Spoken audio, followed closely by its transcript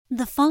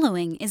The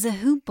following is a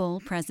Hoop Ball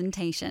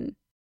presentation.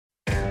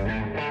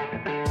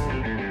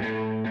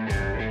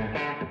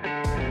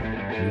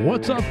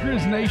 What's up,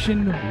 Grizz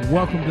Nation?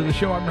 Welcome to the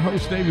show. I'm your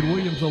host, David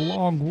Williams,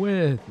 along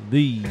with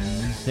the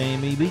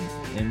Sammy B,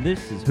 and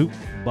this is Hoop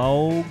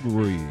Ball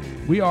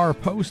Grizz. We are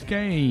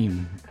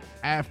post-game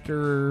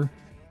after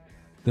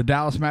the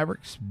Dallas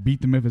Mavericks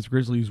beat the Memphis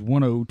Grizzlies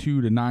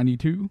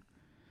 102-92.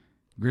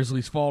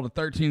 Grizzlies fall to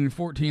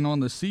 13-14 on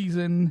the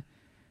season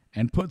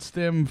and puts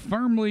them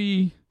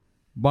firmly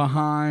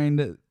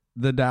behind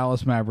the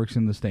Dallas Mavericks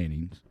in the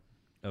standings.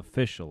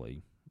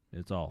 Officially,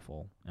 it's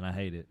awful, and I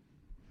hate it.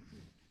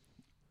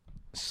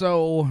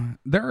 So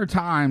there are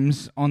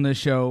times on this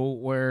show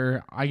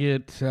where I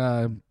get,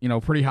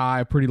 pretty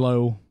high, pretty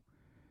low,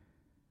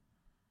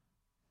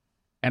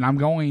 and I'm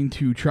going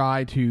to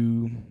try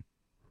to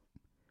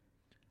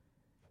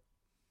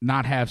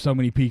not have so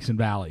many peaks and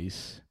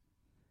valleys.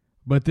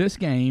 But this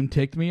game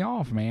ticked me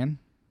off, man.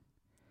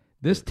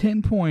 This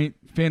 10-point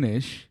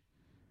finish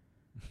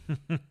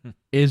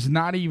is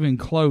not even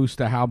close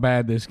to how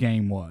bad this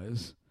game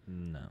was.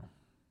 No.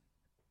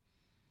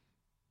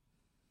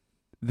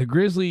 The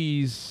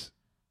Grizzlies,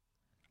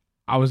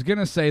 I was going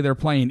to say they're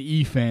playing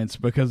defense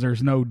because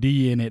there's no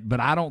D in it,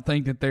 but I don't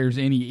think that there's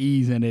any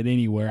E's in it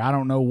anywhere. I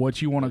don't know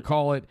what you want to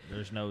call it.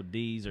 There's no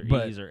D's or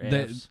but E's or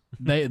F's.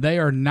 They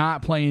are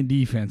not playing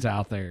defense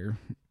out there.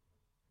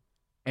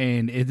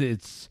 And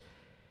it's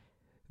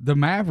the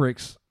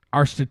Mavericks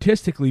are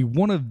statistically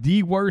one of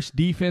the worst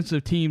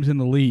defensive teams in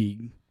the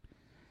league,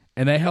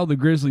 and they held the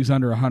Grizzlies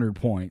under 100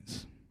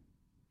 points.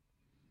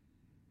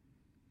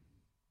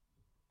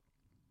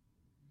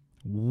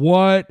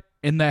 What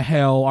in the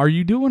hell are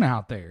you doing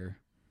out there?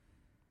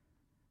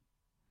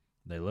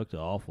 They looked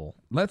awful.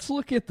 Let's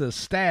look at the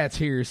stats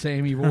here,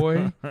 Sammy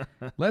boy.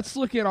 Let's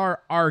look at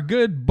our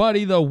good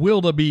buddy, the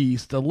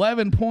Wildebeest.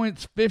 11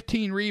 points,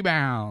 15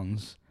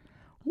 rebounds.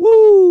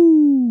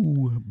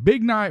 Woo!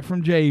 Big night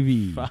from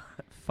JV.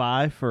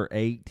 5 for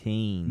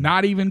 18.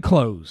 Not even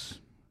close.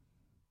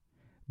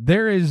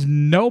 There is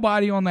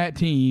nobody on that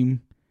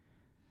team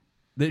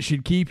that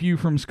should keep you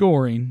from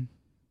scoring,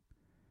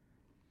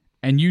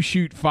 and you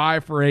shoot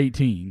 5 for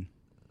 18.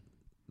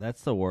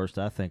 That's the worst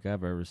I think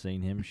I've ever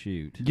seen him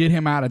shoot. Get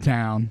him out of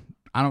town.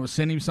 I don't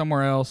send him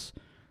somewhere else.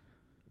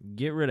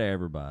 Get rid of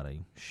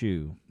everybody.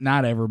 Shoo.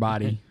 Not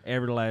everybody.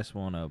 Every last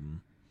one of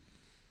them.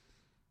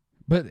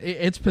 But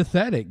it's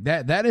pathetic.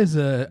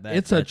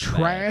 It's a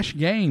trash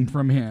game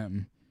from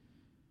him.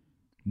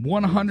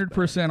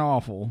 100%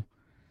 awful.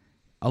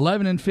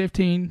 11 and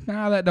 15.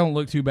 That don't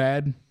look too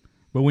bad.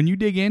 But when you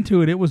dig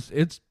into it,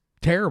 it's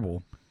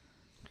terrible.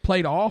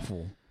 Played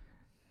awful.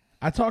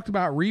 I talked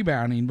about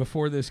rebounding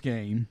before this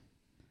game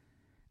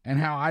and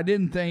how I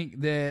didn't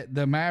think that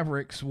the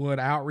Mavericks would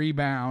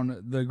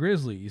out-rebound the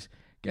Grizzlies.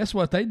 Guess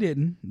what? They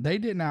didn't. They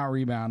didn't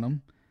out-rebound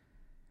them.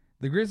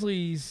 The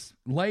Grizzlies,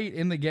 late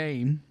in the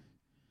game,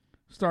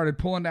 started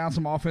pulling down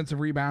some offensive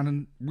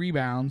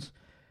rebounds.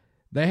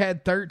 They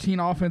had 13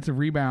 offensive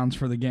rebounds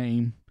for the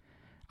game.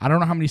 I don't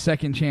know how many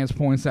second chance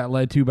points that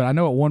led to, but I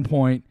know at one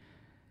point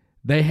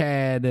they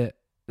had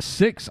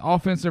 6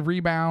 offensive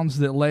rebounds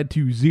that led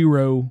to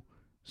 0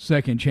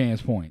 second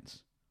chance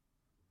points.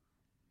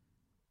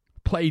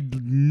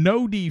 Played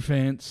no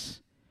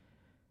defense.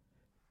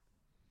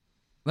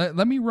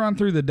 Let me run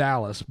through the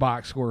Dallas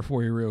box score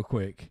for you real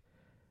quick.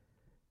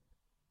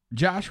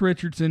 Josh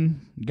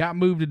Richardson got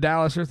moved to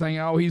Dallas. They're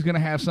thinking, he's going to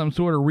have some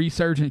sort of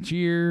resurgent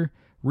year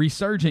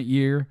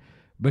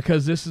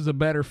because this is a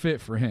better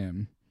fit for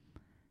him.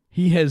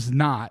 He has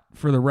not,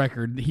 for the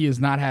record. He has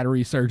not had a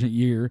resurgent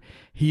year.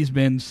 He's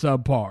been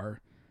subpar.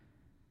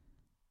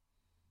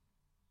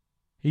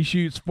 He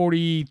shoots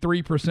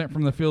 43%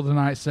 from the field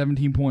tonight,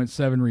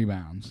 17.7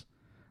 rebounds.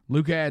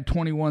 Luka had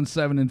 21,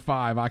 7, and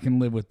 5. I can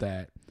live with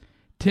that.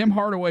 Tim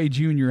Hardaway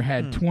Jr.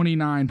 had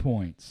 29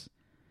 points.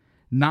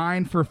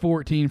 9 for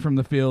 14 from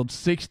the field,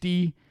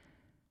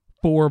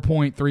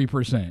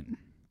 64.3%.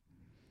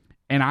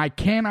 And I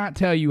cannot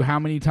tell you how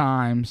many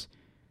times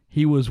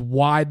he was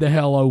wide the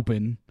hell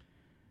open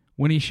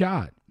when he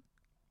shot.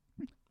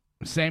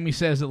 Sammy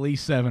says at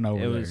least 7 over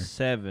there. It was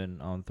 7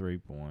 on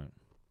 3-point.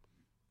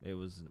 It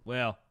was,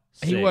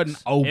 6. He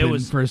wasn't open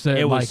for 7.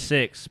 It was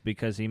 6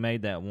 because he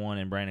made that one,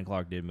 and Brandon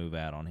Clark did move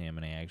out on him,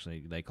 and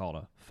they called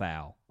a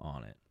foul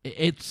on it.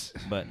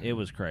 But it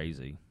was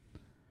crazy.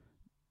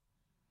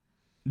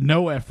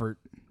 No effort,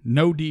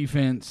 no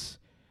defense,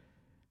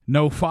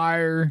 no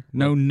fire,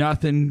 no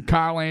nothing.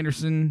 Kyle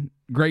Anderson,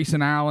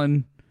 Grayson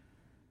Allen,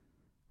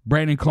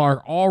 Brandon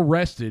Clark all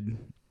rested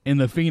in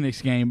the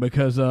Phoenix game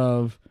because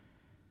of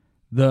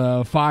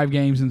the 5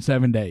 games in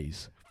 7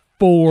 days.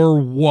 For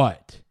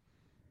what?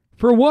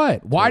 For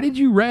what? Why did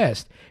you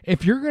rest?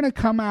 If you're going to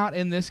come out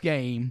in this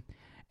game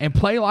and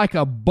play like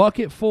a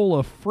bucket full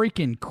of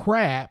freaking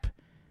crap,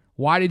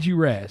 why did you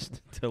rest?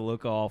 To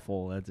look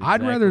awful.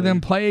 I'd rather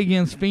them play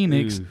against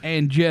Phoenix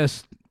and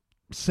just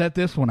set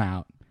this one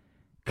out.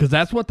 Because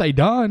that's what they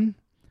done.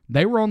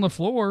 They were on the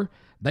floor.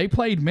 They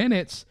played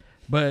minutes,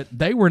 but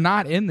they were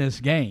not in this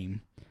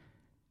game.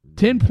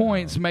 10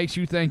 points makes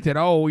you think that,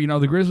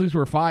 the Grizzlies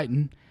were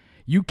fighting.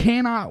 You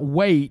cannot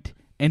wait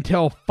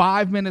until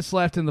 5 minutes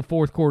left in the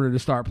fourth quarter to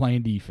start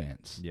playing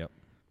defense. Yep,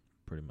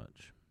 pretty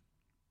much.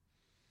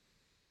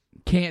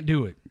 Can't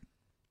do it.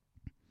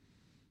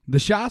 The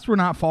shots were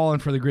not falling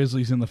for the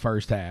Grizzlies in the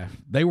first half.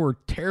 They were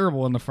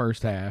terrible in the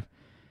first half.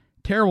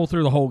 Terrible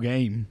through the whole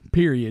game,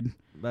 period.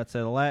 That's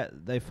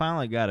they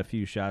finally got a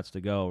few shots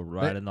to go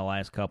in the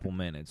last couple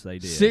minutes. They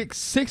did.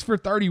 6 for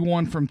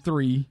 31 from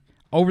three.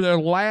 Over their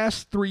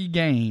last 3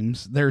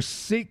 games, they're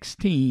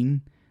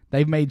 16.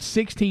 They've made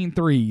 16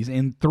 threes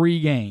in 3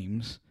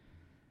 games.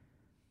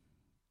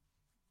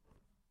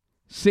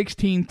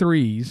 16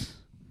 threes,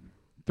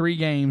 3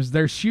 games.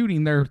 They're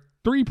shooting their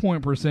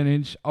three-point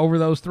percentage over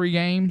those 3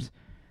 games,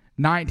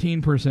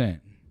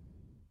 19%.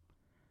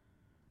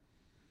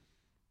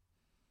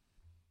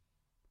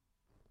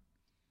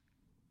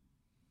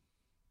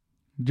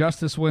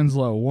 Justice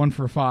Winslow, 1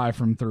 for 5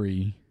 from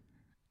 3.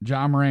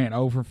 Ja Morant,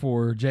 0 for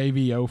 4.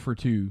 JV, 0 for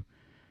 2.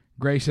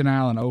 Grayson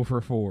Allen, 0 for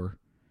 4.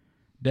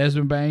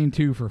 Desmond Bane,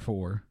 2 for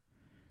 4.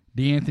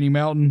 DeAnthony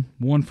Melton,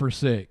 1 for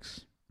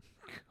 6.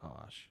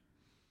 Gosh.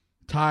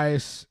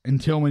 Tyus and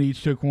Tillman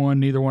each took 1.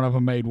 Neither one of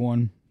them made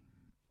 1.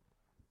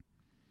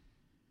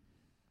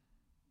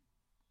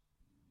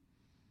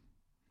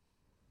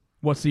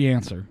 What's the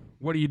answer?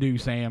 What do you do,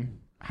 Sam?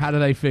 How do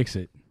they fix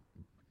it?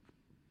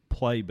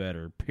 Play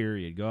better,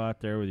 period. Go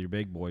out there with your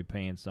big boy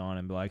pants on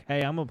and be like,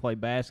 hey, I'm going to play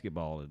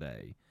basketball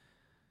today.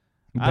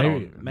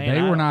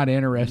 They were not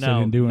interested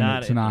in doing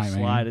it tonight, man. Not the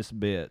slightest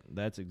bit.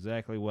 That's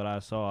exactly what I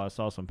saw. I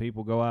saw some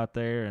people go out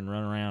there and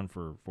run around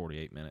for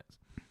 48 minutes.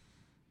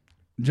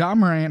 Ja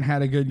Morant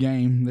had a good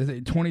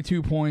game.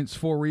 22 points,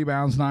 4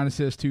 rebounds, 9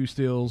 assists, 2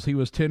 steals. He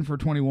was 10 for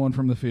 21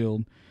 from the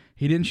field.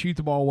 He didn't shoot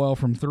the ball well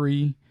from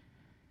 3.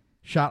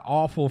 Shot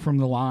awful from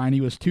the line.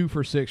 He was 2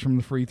 for 6 from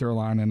the free throw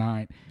line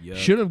tonight. Yep.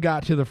 Should have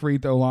got to the free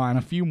throw line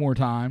a few more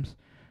times.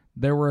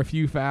 There were a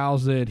few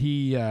fouls that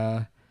he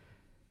had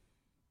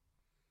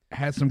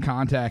some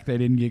contact they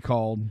didn't get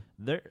called.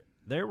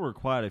 There were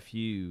quite a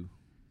few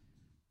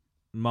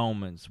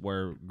moments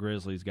where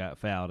Grizzlies got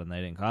fouled and they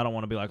didn't. I don't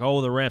want to be like, the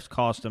refs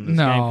cost them this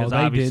game because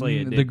obviously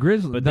didn't. It did. The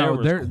Grizzlies, but there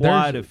was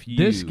quite a few.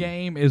 This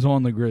game is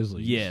on the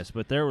Grizzlies. Yes,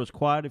 but there was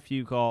quite a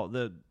few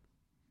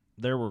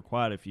There were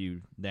quite a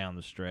few down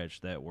the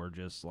stretch that were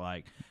just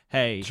like,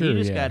 "Hey, he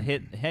just got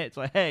hit." It's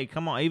like, "Hey,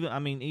 come on!"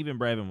 Even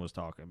Brevin was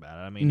talking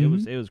about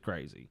it. It was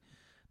crazy.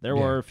 There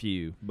were a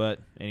few, but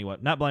anyway,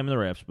 not blaming the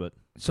refs, but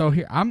so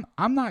here I'm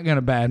not going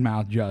to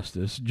badmouth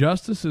Justice.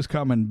 Justice is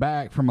coming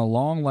back from a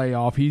long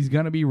layoff. He's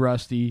going to be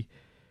rusty.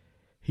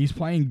 He's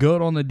playing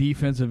good on the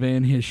defensive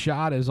end. His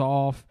shot is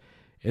off.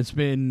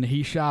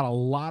 He shot a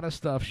lot of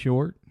stuff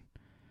short.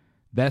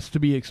 That's to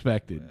be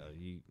expected.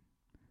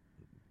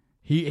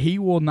 He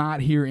will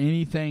not hear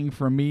anything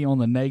from me on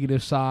the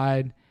negative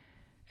side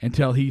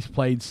until he's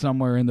played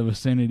somewhere in the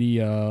vicinity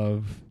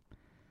of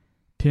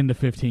 10 to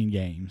 15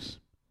 games.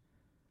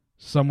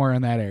 Somewhere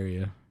in that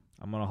area.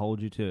 I'm going to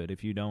hold you to it.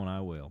 If you don't,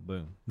 I will.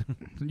 Boom.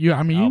 You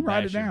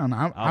write it down.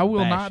 I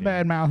will not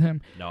badmouth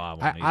him. No, I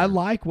won't I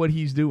like what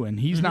he's doing.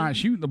 He's not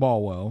shooting the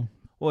ball well.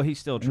 Well, he's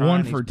still trying.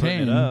 1 for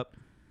 10. It up.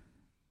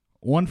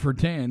 1 for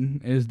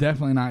 10 is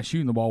definitely not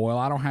shooting the ball well.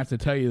 I don't have to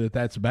tell you that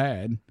that's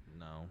bad.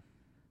 No.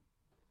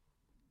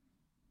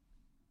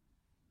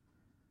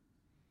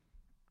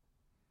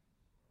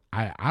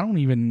 I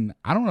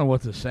don't know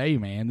what to say,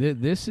 man.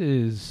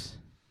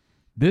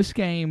 This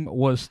game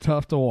was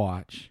tough to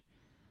watch.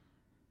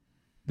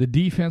 The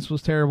defense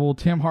was terrible.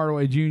 Tim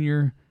Hardaway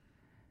Jr.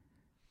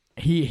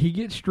 He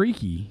gets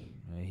streaky.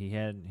 He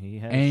had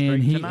a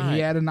streak tonight. He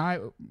had a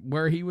night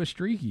where he was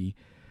streaky.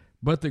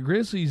 But the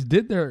Grizzlies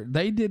did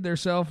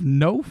themselves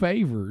no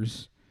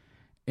favors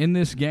in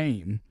this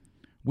game.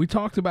 We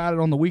talked about it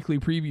on the weekly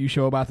preview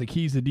show about the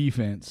keys to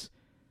defense.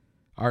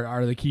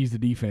 Are the keys to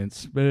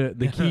defense, but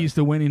the keys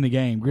to winning the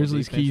game.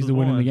 Grizzlies' keys to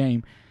winning the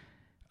game.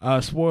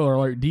 Spoiler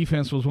alert,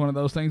 defense was one of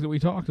those things that we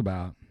talked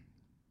about.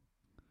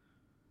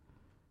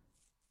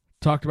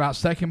 Talked about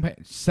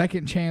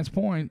second chance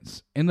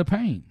points in the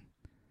paint.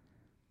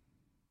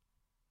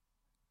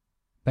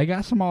 They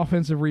got some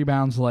offensive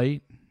rebounds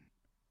late.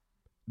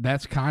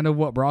 That's kind of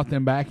what brought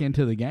them back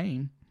into the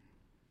game.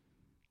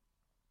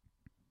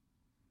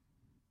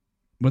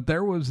 But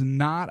there was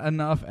not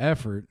enough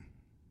effort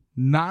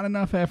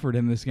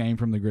in this game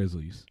from the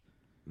Grizzlies.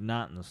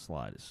 Not in the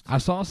slightest. I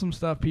saw some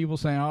stuff, people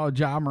saying,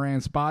 Ja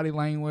Morant's body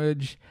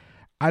language.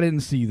 I didn't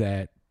see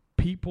that.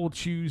 People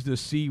choose to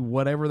see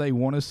whatever they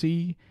want to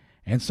see,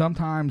 and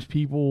sometimes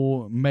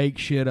people make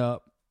shit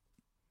up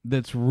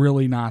that's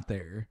really not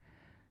there.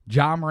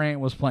 Ja Morant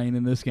was playing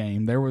in this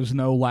game. There was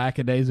no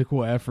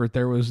lackadaisical effort.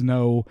 There was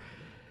no,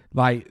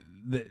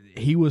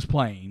 he was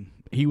playing.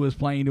 He was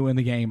playing to win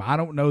the game. I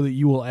don't know that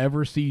you will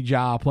ever see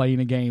Ja playing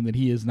a game that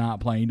he is not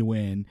playing to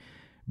win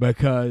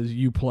because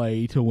you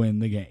play to win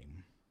the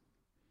game.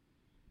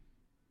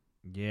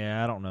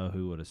 Yeah, I don't know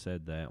who would have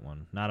said that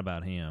one. Not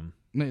about him.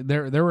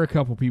 There were a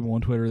couple people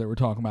on Twitter that were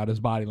talking about his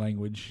body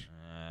language,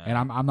 and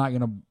I'm not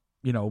going to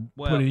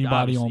put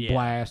anybody on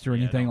blast or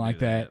anything like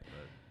that.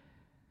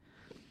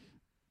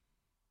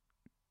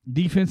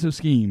 Defensive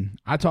scheme.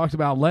 I talked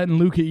about letting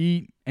Luka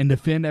eat and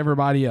defend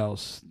everybody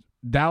else.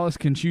 Dallas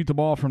can shoot the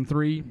ball from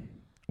 3.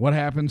 What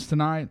happens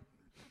tonight?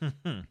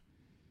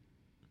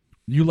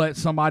 You let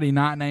somebody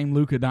not named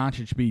Luka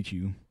Doncic beat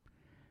you.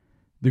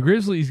 The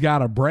Grizzlies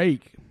got a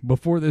break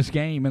before this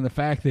game, and the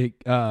fact that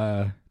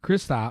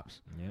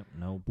Kristaps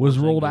was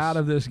rolled out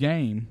of this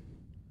game,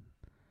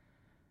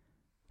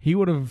 he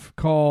would have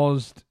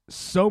caused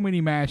so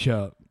many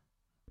matchup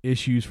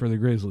issues for the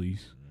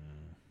Grizzlies.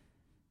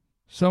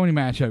 So many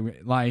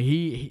matchup. Like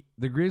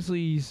the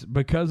Grizzlies,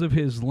 because of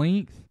his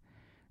length,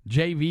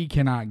 JV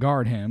cannot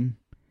guard him.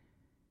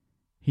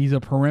 He's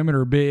a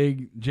perimeter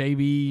big.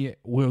 JV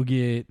will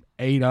get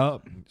ate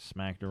up.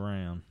 Smacked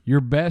around. Your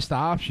best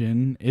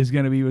option is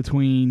going to be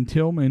between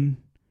Tillman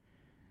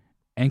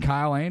and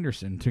Kyle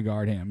Anderson to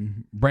guard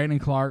him. Brandon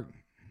Clark.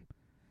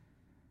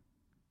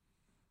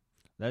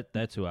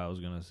 That's who I was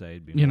going to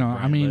say.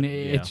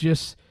 It's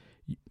just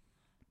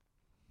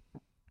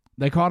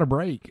they caught a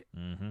break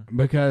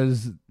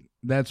because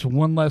that's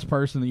one less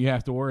person that you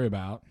have to worry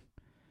about.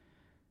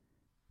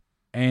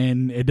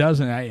 And it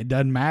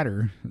doesn't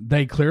matter.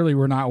 They clearly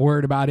were not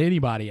worried about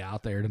anybody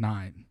out there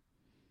tonight.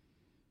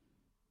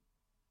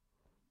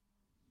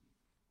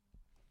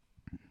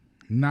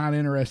 Not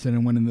interested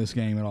in winning this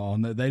game at all.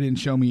 They didn't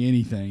show me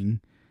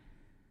anything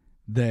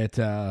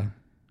that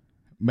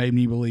made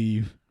me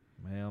believe.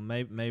 Well,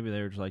 maybe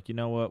they were just like, you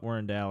know what, we're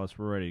in Dallas,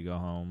 we're ready to go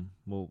home.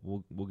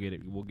 We'll get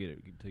it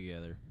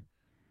together.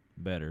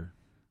 Better.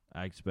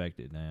 I expect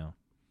it now.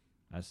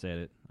 I said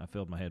it. I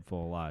filled my head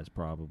full of lies,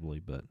 probably,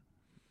 but.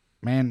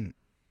 Man,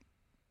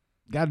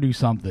 got to do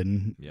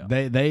something. Yeah.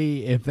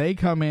 If they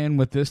come in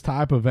with this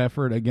type of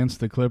effort against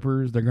the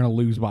Clippers, they're going to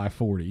lose by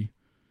 40.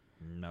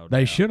 No doubt.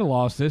 They should have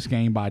lost this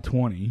game by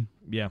 20.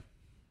 Yeah.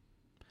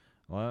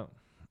 Well,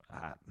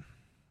 I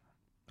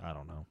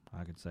don't know.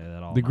 I could say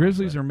that all. The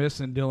Grizzlies are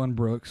missing Dillon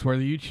Brooks.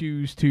 Whether you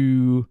choose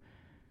to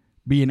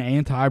be an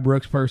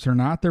anti-Brooks person or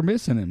not, they're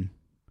missing him.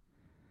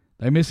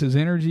 They miss his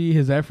energy,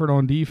 his effort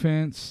on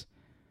defense.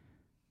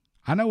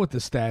 I know what the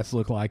stats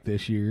look like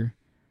this year.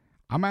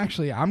 I'm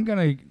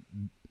gonna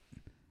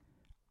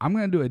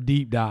do a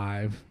deep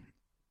dive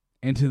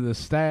into the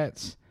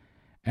stats,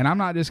 and I'm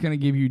not just gonna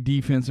give you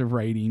defensive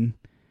rating,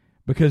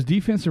 because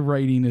defensive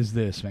rating is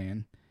this,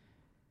 man.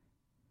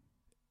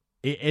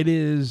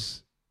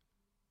 It's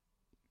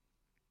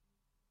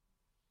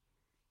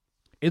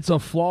a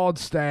flawed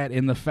stat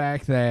in the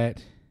fact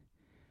that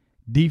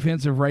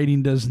defensive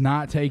rating does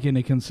not take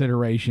into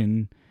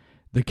consideration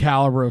the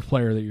caliber of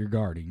player that you're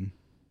guarding.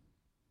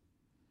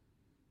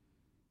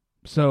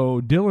 So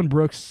Dillon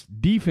Brooks'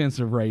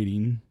 defensive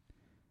rating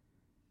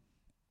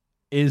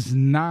is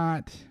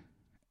not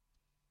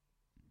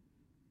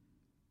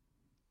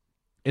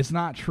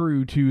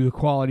true to the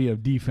quality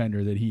of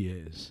defender that he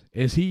is.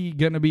 Is he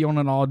going to be on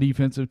an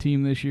all-defensive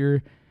team this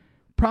year?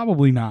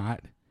 Probably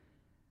not.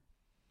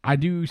 I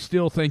do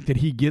still think that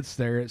he gets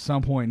there at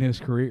some point in his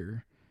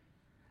career.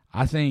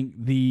 I think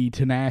the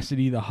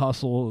tenacity, the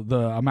hustle,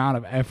 the amount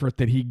of effort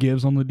that he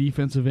gives on the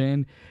defensive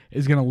end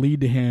is going to lead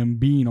to him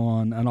being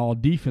on an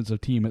all-defensive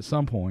team at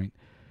some point.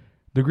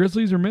 The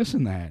Grizzlies are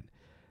missing that.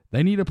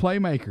 They need a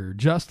playmaker.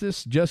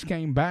 Justice just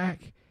came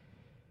back.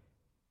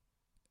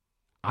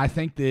 I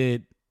think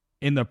that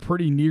in the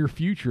pretty near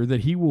future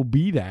that he will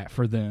be that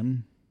for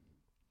them.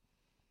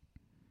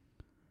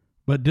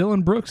 But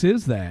Dillon Brooks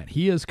is that.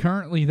 He is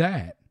currently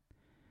that.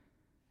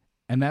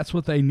 And that's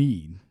what they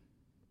need.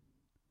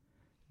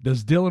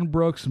 Does Dillon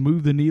Brooks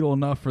move the needle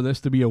enough for this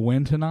to be a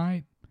win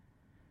tonight?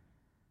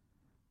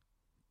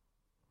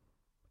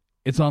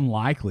 It's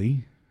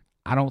unlikely.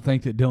 I don't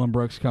think that Dillon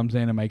Brooks comes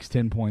in and makes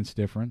 10 points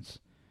difference.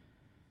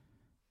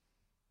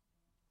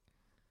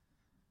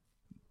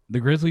 The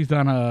Grizzlies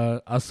done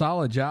a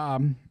solid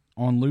job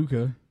on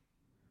Luka.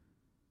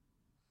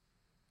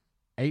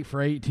 8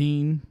 for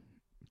 18,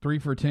 3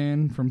 for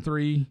 10 from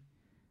 3.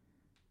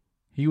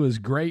 He was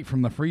great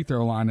from the free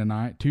throw line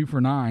tonight, 2 for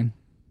 9.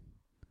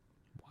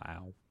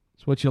 Wow.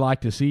 It's what you like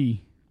to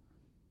see.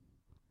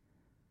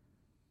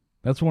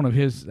 That's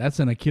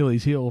an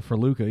Achilles heel for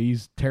Luka.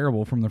 He's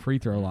terrible from the free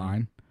throw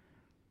line.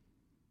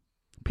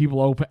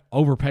 People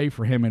overpay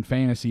for him in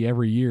fantasy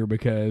every year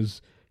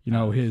because,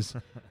 his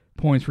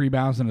points,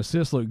 rebounds, and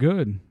assists look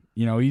good.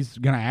 He's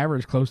going to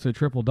average close to a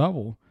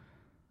triple-double.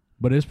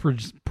 But his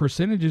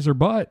percentages are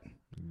butt.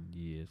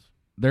 Yes.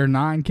 There are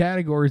 9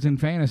 categories in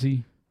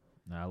fantasy.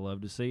 I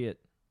love to see it.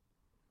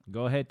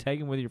 Go ahead, take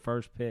him with your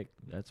first pick.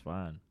 That's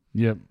fine.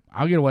 Yep,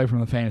 I'll get away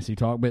from the fantasy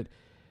talk, but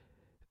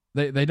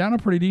they done a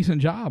pretty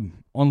decent job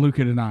on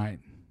Luka tonight.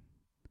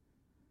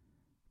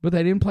 But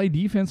they didn't play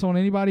defense on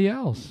anybody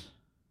else.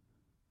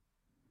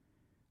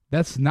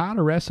 That's not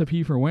a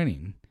recipe for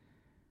winning.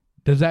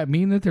 Does that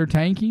mean that they're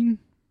tanking?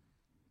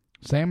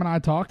 Sam and I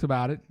talked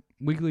about it,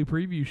 weekly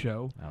preview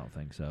show. I don't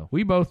think so.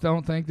 We both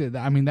don't think that.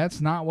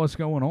 That's not what's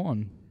going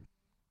on.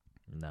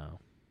 No.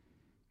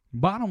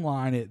 Bottom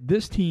line,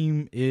 this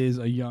team is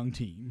a young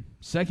team.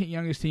 Second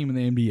youngest team in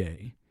the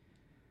NBA.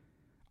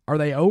 Are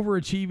they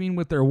overachieving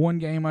with their 1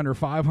 game under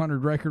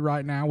 500 record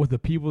right now with the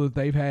people that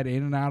they've had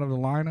in and out of the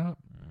lineup?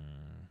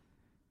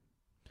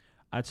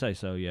 I'd say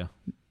so, yeah.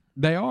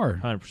 They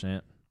are. 100%.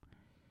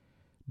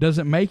 Does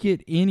it make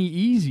it any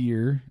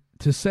easier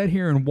to sit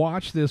here and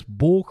watch this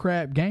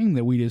bullcrap game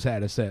that we just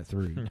had to sit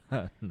through?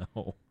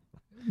 No.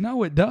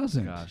 No, it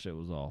doesn't. Gosh, it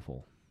was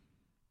awful.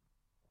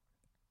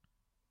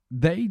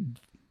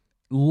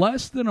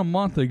 Less than a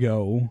month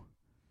ago,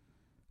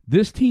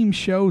 this team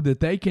showed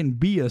that they can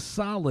be a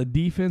solid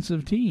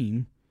defensive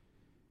team,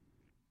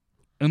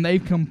 and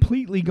they've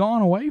completely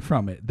gone away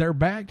from it. They're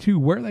back to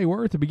where they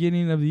were at the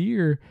beginning of the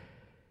year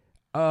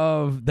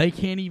of they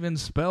can't even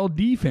spell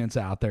defense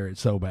out there.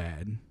 It's so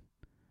bad.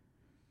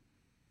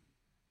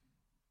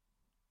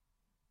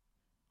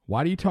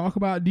 Why do you talk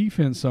about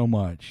defense so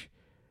much?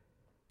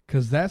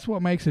 Because that's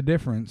what makes a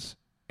difference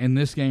in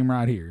this game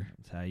right here.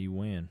 That's how you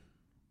win.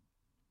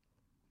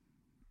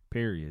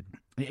 Period.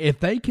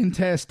 If they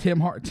contest Tim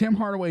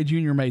Hardaway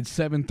Jr. made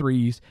 7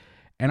 threes,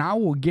 and I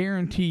will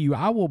guarantee you,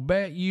 I will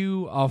bet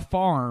you a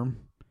farm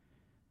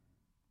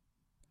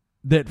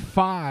that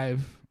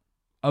 5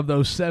 of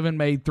those 7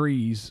 made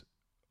threes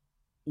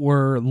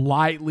were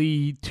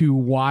lightly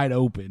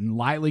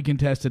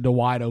contested to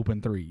wide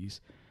open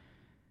threes.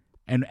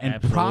 And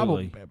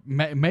probably,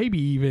 maybe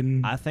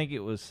even. I think it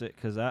was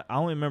because I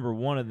only remember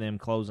one of them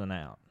closing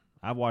out.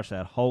 I watched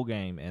that whole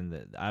game,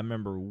 and I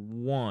remember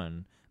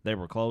one. They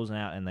were closing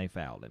out, and they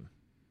fouled him.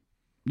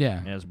 Yeah.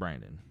 And it was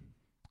Brandon.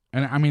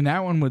 And, I mean,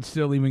 that one would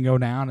still even go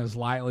down as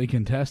lightly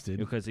contested.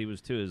 Because he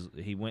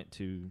went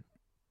to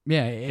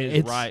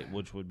his right,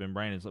 which would have been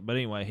Brandon's. But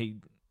anyway,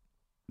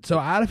 So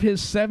out of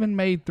his 7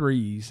 made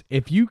threes,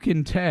 if you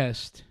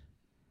contest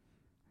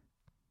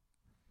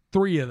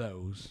 3 of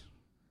those,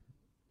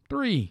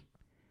 3,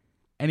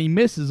 and he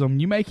misses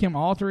them, you make him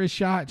alter his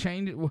shot,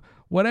 change it,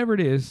 whatever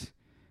it is,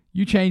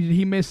 you change it,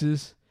 he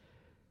misses.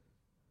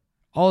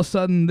 All of a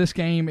sudden, this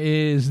game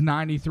is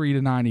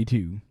 93-92.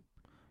 Do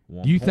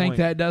you think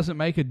that doesn't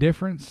make a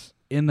difference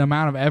in the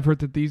amount of effort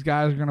that these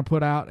guys are going to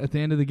put out at the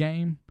end of the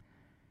game?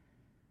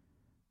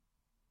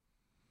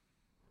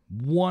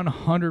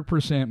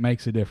 100%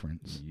 makes a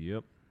difference.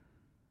 Yep.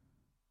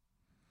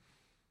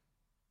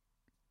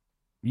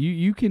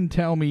 You can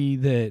tell me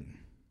that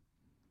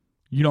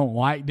you don't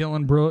like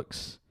Dillon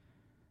Brooks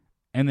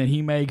and that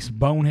he makes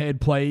bonehead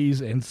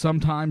plays and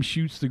sometimes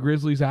shoots the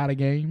Grizzlies out of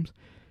games.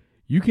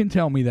 You can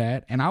tell me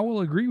that, and I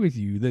will agree with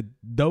you that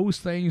those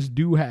things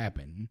do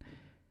happen.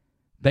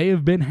 They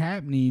have been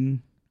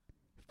happening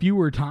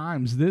fewer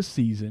times this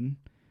season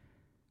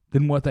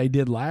than what they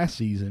did last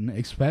season,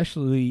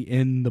 especially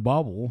in the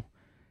bubble.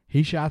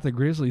 He shot the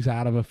Grizzlies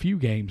out of a few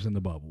games in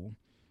the bubble.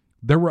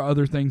 There were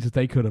other things that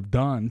they could have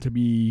done to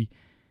be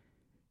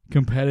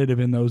competitive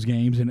in those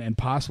games and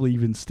possibly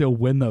even still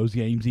win those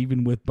games,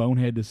 even with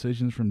bonehead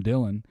decisions from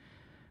Dillon.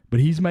 But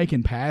he's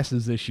making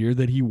passes this year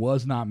that he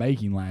was not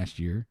making last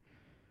year.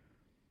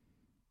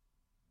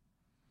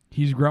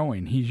 He's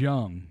growing. He's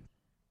young.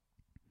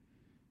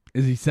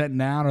 Is he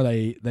setting out, or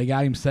they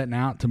got him setting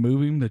out to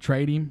move him, to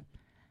trade him?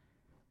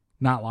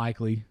 Not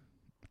likely.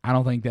 I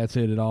don't think that's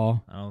it at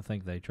all. I don't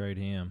think they trade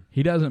him.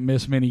 He doesn't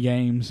miss many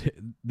games.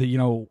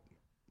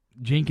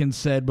 Jenkins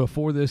said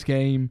before this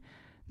game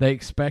they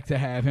expect to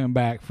have him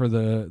back for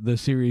the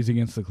series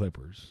against the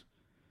Clippers.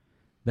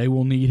 They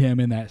will need him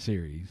in that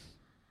series.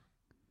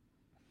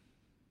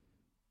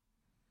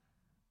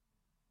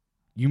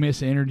 You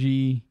miss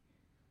energy.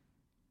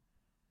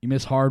 You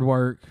miss hard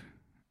work.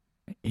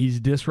 He's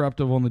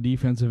disruptive on the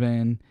defensive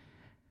end.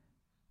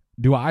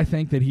 Do I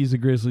think that he's the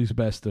Grizzlies'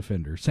 best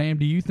defender? Sam,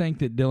 do you think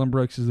that Dillon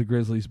Brooks is the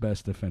Grizzlies'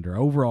 best defender?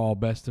 Overall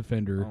best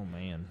defender? Oh,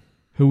 man.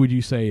 Who would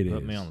you say it is?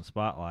 Put me on the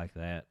spot like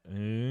that. Let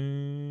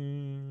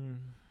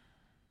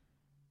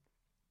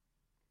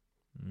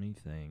me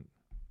think.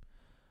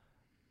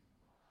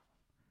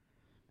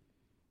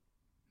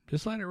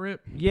 Just let it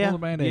rip. Yeah, pull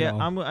the Band-Aid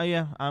off.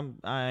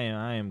 I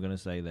am going to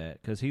say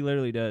that because he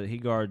literally does. He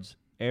guards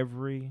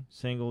every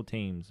single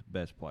team's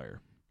best player.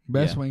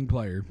 Best wing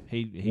player.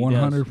 He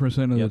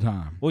 100% of the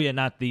time. Well, yeah,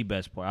 not the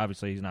best player.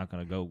 Obviously, he's not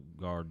going to go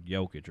guard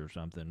Jokic or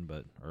something,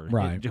 or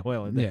right.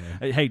 Joel. Yeah.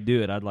 Hey,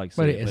 do it. I'd like to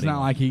see but it. It's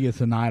not like he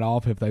gets a night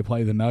off if they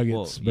play the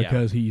Nuggets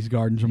because he's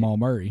guarding Jamal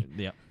Murray.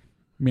 Yeah.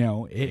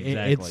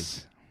 Exactly.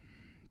 It's.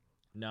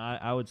 No,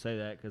 I would say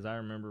that because I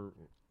remember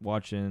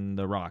watching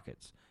the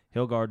Rockets.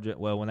 He'll guard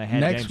when they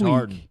had James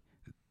Harden.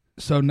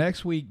 So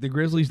next week, the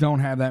Grizzlies don't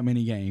have that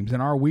many games.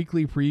 In our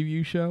weekly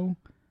preview show,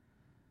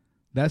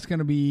 that's going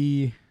to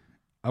be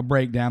a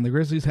breakdown. The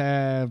Grizzlies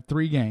have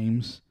 3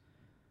 games.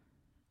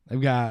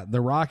 They've got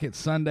the Rockets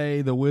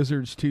Sunday, the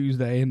Wizards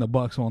Tuesday, and the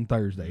Bucks on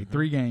Thursday.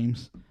 3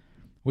 games.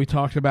 We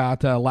talked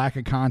about lack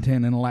of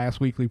content in the last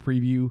weekly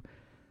preview.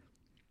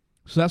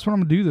 So that's what I'm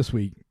going to do this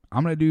week.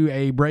 I'm going to do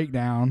a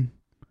breakdown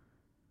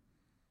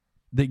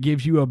that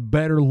gives you a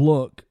better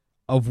look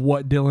of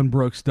what Dillon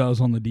Brooks does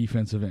on the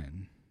defensive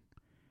end.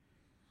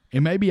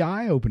 It may be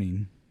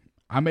eye-opening.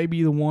 I may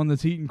be the one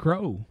that's eating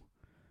crow.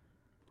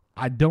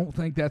 I don't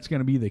think that's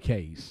going to be the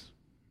case.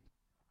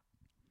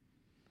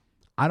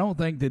 I don't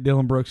think that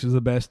Dylan Brooks is the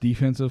best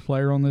defensive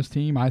player on this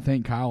team. I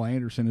think Kyle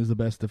Anderson is the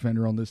best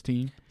defender on this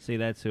team. See,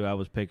 that's who I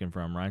was picking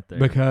from right there.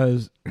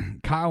 Because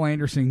Kyle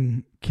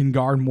Anderson can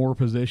guard more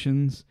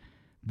positions,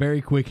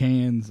 very quick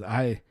hands.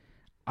 I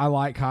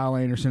like Kyle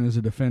Anderson as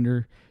a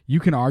defender. You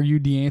can argue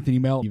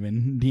DeAnthony Melton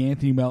even.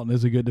 DeAnthony Melton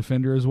is a good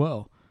defender as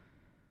well.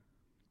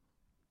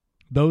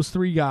 Those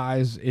three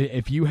guys,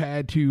 if you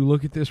had to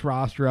look at this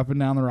roster, up and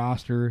down the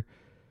roster,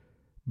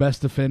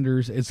 best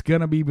defenders, it's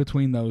going to be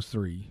between those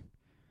three.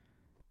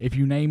 If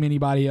you name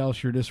anybody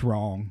else, you're just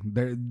wrong.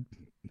 They're,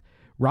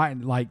 right,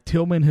 like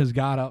Tillman has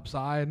got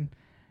upside,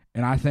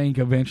 and I think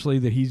eventually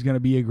that he's going to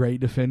be a great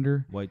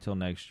defender. Wait till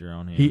next year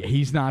on him.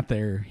 He's not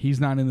there. He's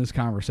not in this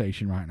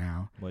conversation right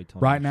now. Wait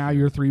till right now,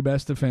 your three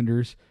best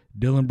defenders,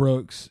 Dylan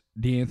Brooks,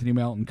 DeAnthony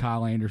Melton,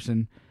 Kyle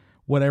Anderson,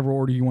 whatever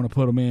order you want to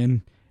put them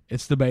in,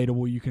 it's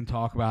debatable. You can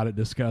talk about it,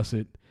 discuss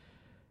it.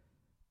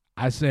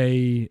 I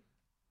say,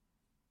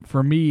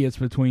 for me, it's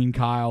between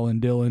Kyle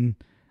and Dylan.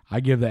 I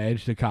give the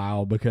edge to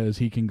Kyle because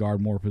he can guard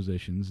more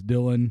positions.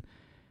 Dylan,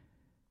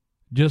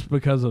 just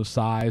because of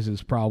size,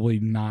 is probably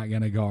not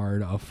going to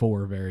guard a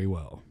 4 very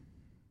well.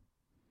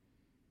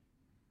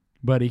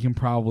 But he can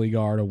probably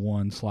guard a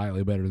 1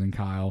 slightly better than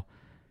Kyle.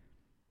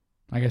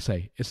 Like I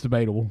say, it's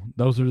debatable.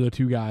 Those are the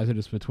two guys that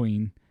it's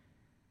between.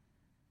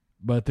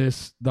 But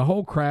the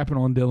whole crapping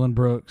on Dylan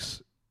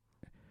Brooks,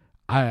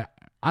 I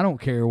don't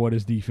care what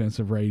his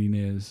defensive rating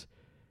is.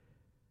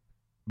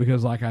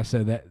 Because like I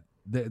said, that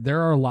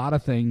there are a lot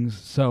of things,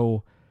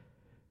 so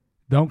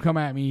don't come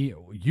at me,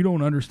 you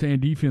don't understand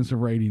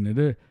defensive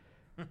rating.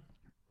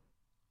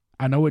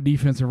 I know what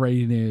defensive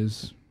rating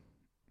is.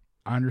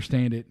 I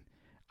understand it.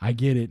 I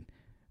get it.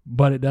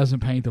 But it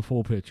doesn't paint the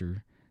full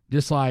picture.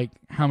 Just like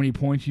how many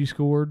points you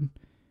scored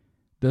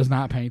does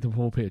not paint the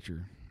full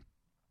picture.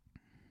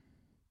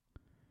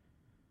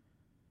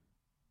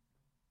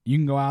 You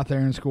can go out there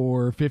and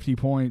score 50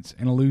 points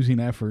in a losing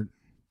effort.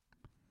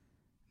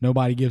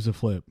 Nobody gives a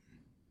flip.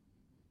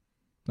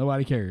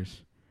 Nobody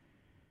cares.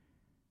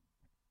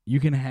 You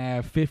can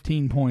have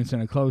 15 points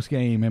in a close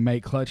game and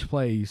make clutch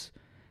plays,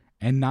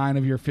 and 9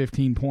 of your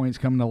 15 points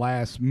come in the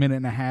last minute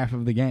and a half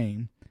of the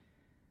game,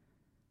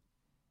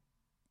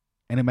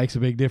 and it makes a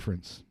big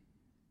difference.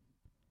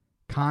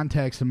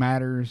 Context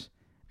matters,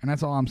 and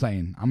that's all I'm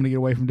saying. I'm going to get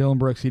away from Dylan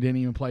Brooks. He didn't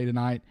even play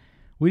tonight.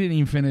 We didn't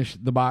even finish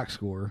the box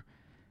score.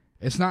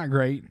 It's not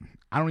great.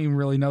 I don't even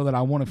really know that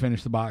I want to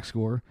finish the box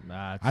score.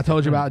 I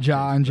told you about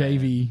Ja and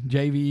JV.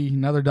 JV,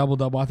 another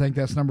double-double. I think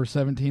that's number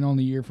 17 on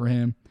the year for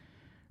him.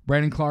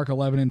 Brandon Clark,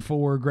 11 and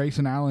 4.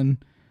 Grayson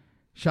Allen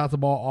shot the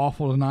ball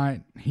awful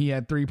tonight. He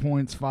had 3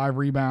 points, 5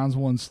 rebounds,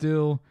 1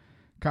 steal.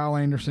 Kyle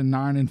Anderson,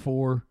 9 and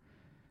 4.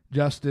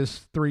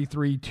 Justice,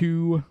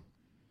 3-3-2.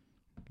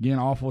 Again,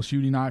 awful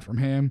shooting night from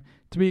him.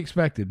 To be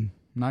expected.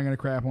 Not going to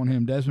crap on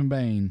him. Desmond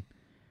Bane,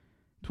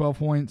 12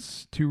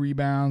 points, 2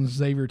 rebounds.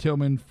 Xavier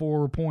Tillman,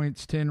 4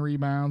 points, 10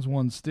 rebounds,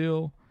 1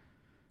 steal.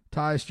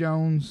 Tyus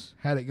Jones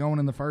had it going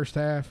in the first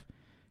half.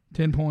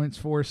 10 points,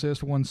 4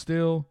 assists, 1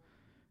 steal.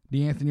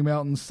 DeAnthony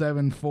Melton,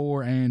 7,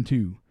 4, and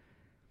 2.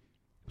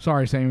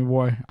 Sorry, Sammy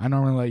boy. I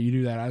normally let you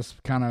do that. I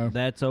just kind of...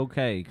 That's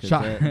okay, because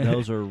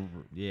those are...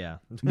 Yeah.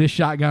 This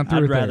shotgun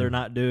through I'd rather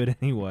not do it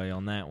anyway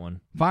on that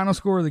one. Final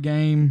score of the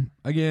game.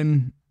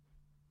 Again,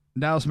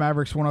 Dallas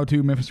Mavericks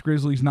 102, Memphis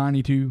Grizzlies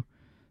 92.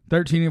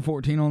 13 and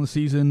 14 on the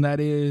season. That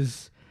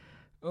is,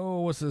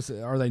 what's this?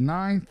 Are they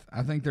 9th?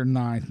 I think they're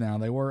 9th now.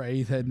 They were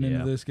 8th heading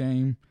into this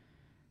game.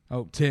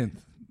 10th.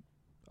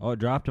 Oh, it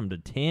dropped them to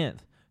 10th.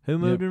 Who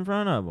moved in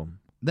front of them?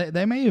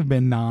 They may have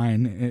been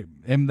 9,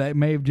 and they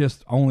may have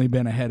just only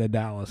been ahead of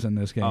Dallas in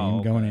this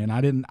game going in. I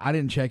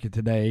didn't check it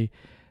today.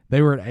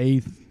 They were at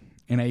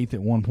 8th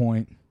at one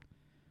point.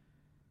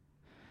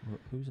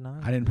 Who's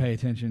 9? I didn't pay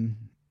attention.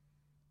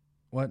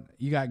 What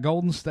you got?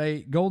 Golden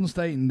State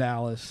and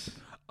Dallas.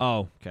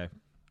 Oh, okay.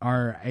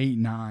 Are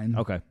 8-9.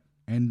 Okay.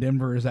 And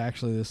Denver is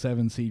actually the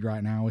 7th seed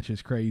right now, which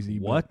is crazy.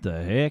 What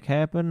the heck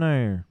happened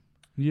there?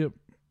 Yep.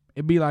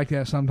 It'd be like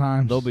that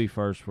sometimes. They'll be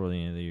first for the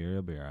end of the year.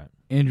 They'll be all right.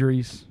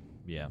 Injuries.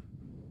 Yeah.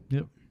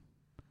 Yep.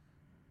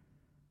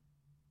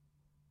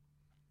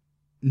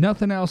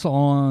 Nothing else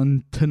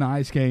on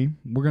tonight's game.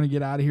 We're going to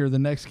get out of here. The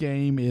next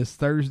game is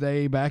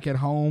Thursday back at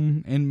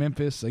home in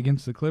Memphis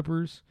against the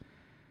Clippers.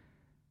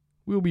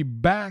 We'll be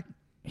back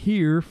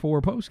here for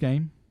a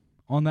postgame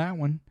on that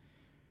one.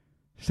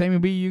 Sammy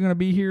B, you going to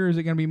be here, or is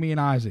it going to be me and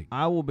Isaac?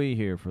 I will be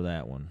here for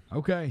that one.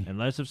 Okay.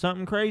 Unless if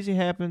something crazy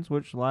happens,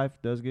 which life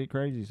does get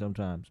crazy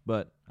sometimes,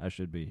 but I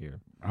should be here.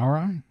 All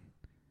right.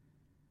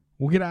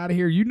 We'll get out of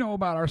here. You know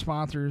about our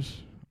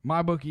sponsors.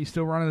 MyBookie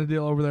still running the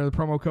deal over there. The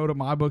promo code of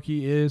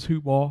MyBookie is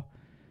HoopBall.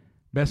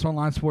 Best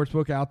online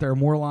sportsbook out there.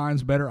 More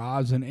lines, better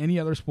odds than any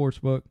other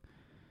sportsbook.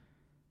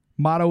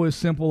 Motto is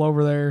simple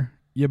over there.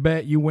 You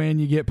bet, you win,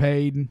 you get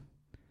paid.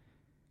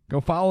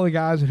 Go follow the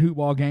guys at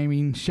HoopBall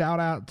Gaming. Shout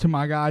out to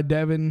my guy,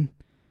 Devin.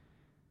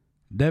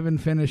 Devin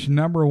finished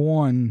number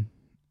 1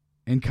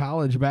 in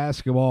college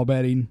basketball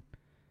betting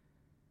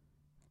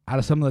out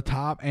of some of the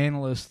top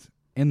analysts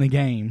in the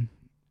game.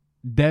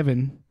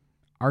 Devin,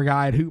 our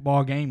guy at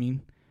HoopBall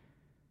Gaming,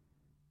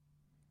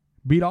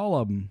 Beat all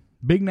of them.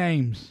 Big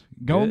names.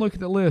 Go and look at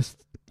the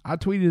list. I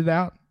tweeted it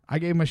out. I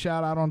gave him a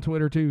shout out on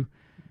Twitter too.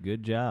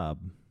 Good job.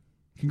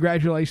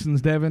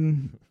 Congratulations,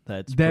 Devin.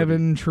 That's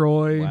Devin,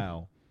 Troy.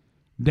 Wow.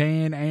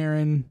 Dan,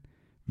 Aaron,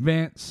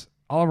 Vince,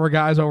 all of our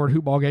guys over at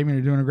Hoopball Gaming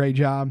are doing a great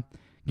job.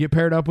 Get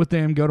paired up with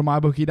them. Go to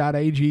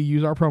mybookie.ag.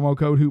 Use our promo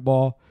code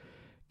Hoopball.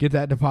 Get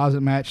that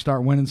deposit match.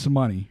 Start winning some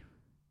money.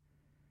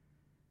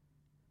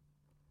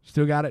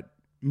 Still got it.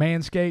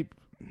 Manscaped.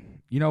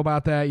 You know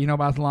about that. You know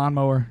about the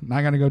lawnmower.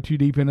 Not going to go too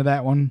deep into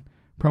that one.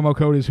 Promo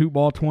code is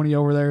Hoopball20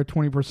 over there.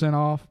 20%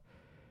 off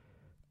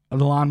of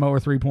the Lawnmower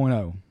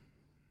 3.0.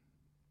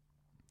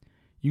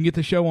 You can get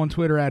the show on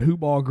Twitter at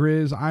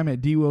HoopballGrizz. I'm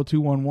at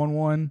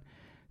DWill2111.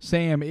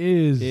 Sam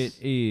is... It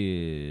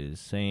is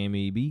Sam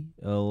EB,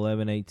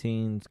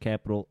 1118,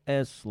 capital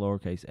S,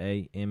 lowercase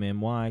a,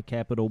 MMY,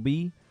 capital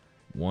B,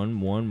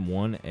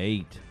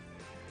 1118.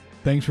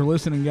 Thanks for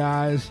listening,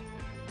 guys.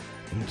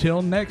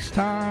 Until next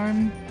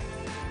time,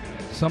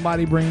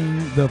 somebody bring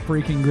the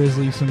freaking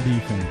Grizzlies some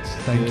defense.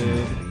 Thank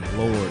you.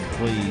 Lord,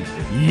 please.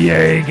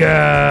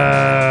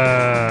 Jaeger!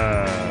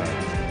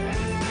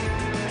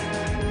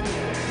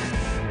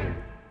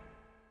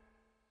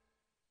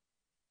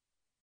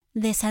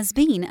 This has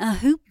been a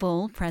Hoop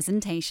Ball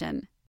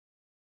presentation.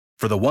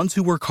 For the ones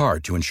who work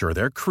hard to ensure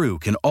their crew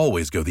can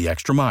always go the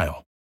extra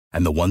mile,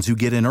 and the ones who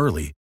get in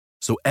early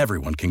so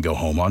everyone can go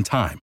home on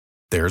time,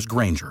 there's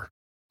Grainger,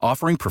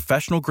 offering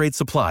professional-grade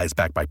supplies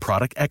backed by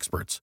product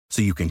experts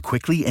so you can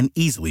quickly and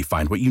easily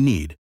find what you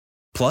need.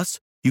 Plus,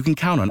 you can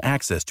count on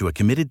access to a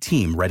committed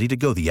team ready to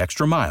go the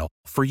extra mile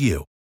for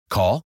you.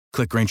 Call,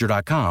 click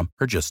Grainger.com,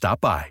 or just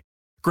stop by.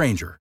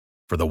 Grainger,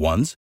 for the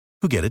ones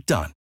who get it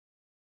done.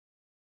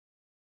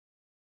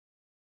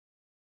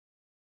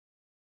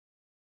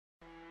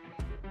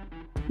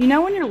 You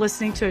know when you're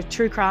listening to a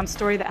true crime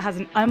story that has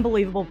an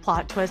unbelievable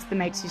plot twist that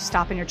makes you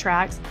stop in your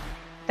tracks?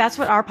 That's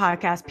what our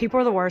podcast,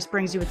 People Are the Worst,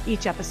 brings you with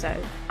each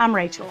episode. I'm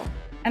Rachel.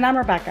 And I'm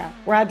Rebecca.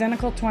 We're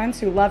identical twins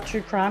who love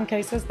true crime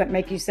cases that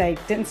make you say,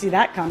 didn't see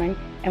that coming,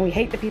 and we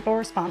hate the people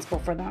responsible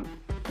for them.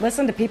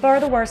 Listen to People Are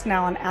the Worst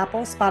now on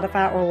Apple,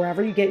 Spotify, or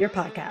wherever you get your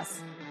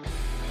podcasts.